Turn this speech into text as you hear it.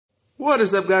What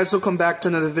is up, guys? Welcome back to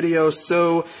another video.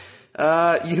 So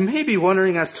you may be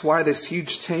wondering as to why this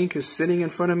huge tank is sitting in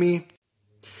front of me.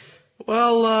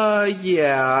 Well,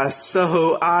 yeah,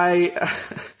 so I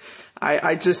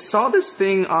just saw this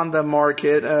thing on the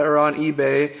market or on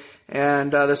eBay,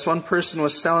 and this one person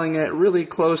was selling it really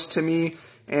close to me.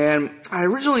 And I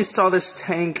originally saw this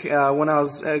tank when I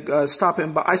was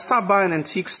stopping by. I stopped by an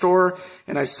antique store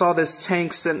and I saw this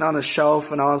tank sitting on the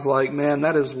shelf, and I was like, man,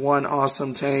 that is one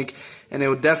awesome tank, and it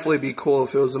would definitely be cool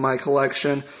if it was in my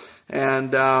collection.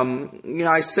 And you know,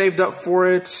 I saved up for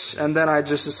it, and then I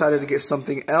just decided to get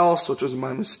something else, which was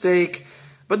my mistake.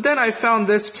 But then I found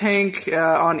this tank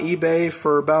on eBay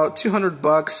for about 200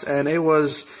 bucks, and it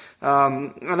was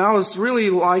and I was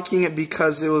really liking it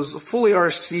because it was fully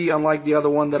RC, unlike the other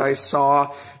one that I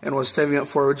saw and was saving up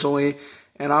for originally.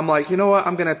 And I'm like, you know what,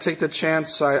 I'm gonna take the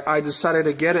chance. I decided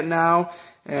to get it now,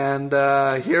 and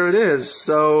here it is.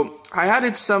 So I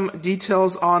added some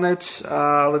details on it.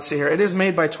 Let's see here. It is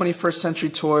made by 21st Century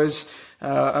Toys,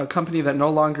 a company that no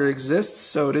longer exists,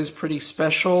 so it is pretty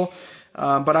special.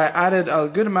 But I added a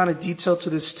good amount of detail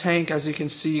to this tank. As you can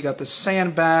see, you got the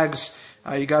sandbags,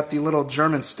 you got the little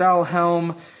German style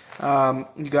helm,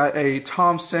 you got a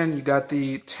Thompson, you got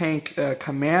the tank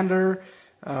commander,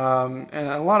 and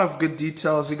a lot of good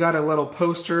details. You got a little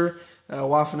poster,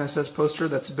 Waffen SS poster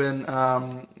that's been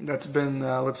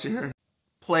let's see here,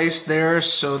 placed there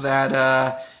so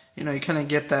that you know, you kind of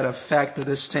get that effect that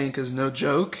this tank is no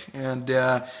joke, and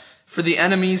for the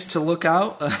enemies to look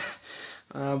out.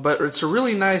 But it's a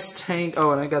really nice tank.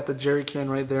 Oh, and I got the jerry can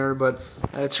right there. But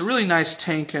it's a really nice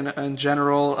tank in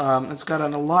general. It's got a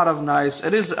lot of nice.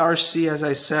 It is RC, as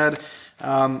I said.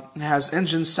 It has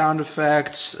engine sound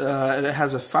effects. It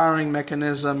has a firing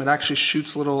mechanism. It actually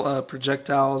shoots little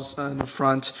projectiles in the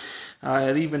front.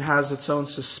 It even has its own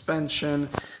suspension.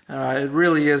 It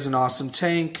really is an awesome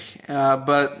tank.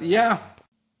 But yeah,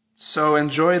 so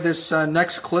enjoy this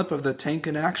next clip of the tank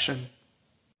in action.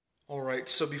 Alright,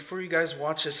 so before you guys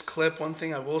watch this clip, one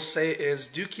thing I will say is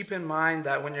do keep in mind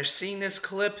that when you're seeing this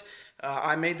clip,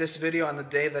 I made this video on the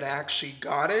day that I actually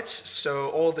got it, so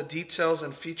all the details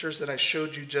and features that I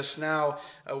showed you just now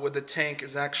with the tank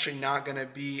is actually not going to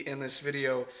be in this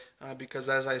video, because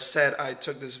as I said, I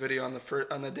took this video on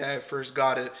the day I first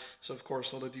got it, so of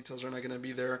course all the details are not going to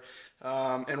be there.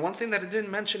 And one thing that I didn't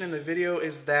mention in the video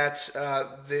is that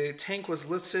the tank was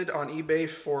listed on eBay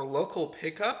for local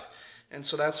pickup. And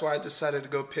so that's why I decided to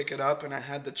go pick it up, and I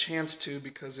had the chance to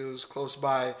because it was close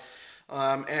by.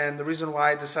 And the reason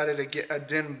why I decided to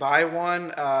didn't buy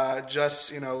one,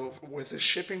 just, you know, with the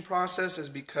shipping process, is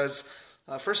because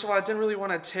first of all, I didn't really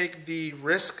want to take the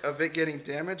risk of it getting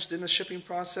damaged in the shipping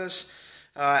process,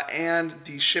 and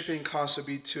the shipping cost would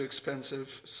be too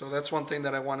expensive. So that's one thing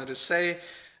that I wanted to say.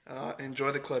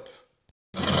 Enjoy the clip.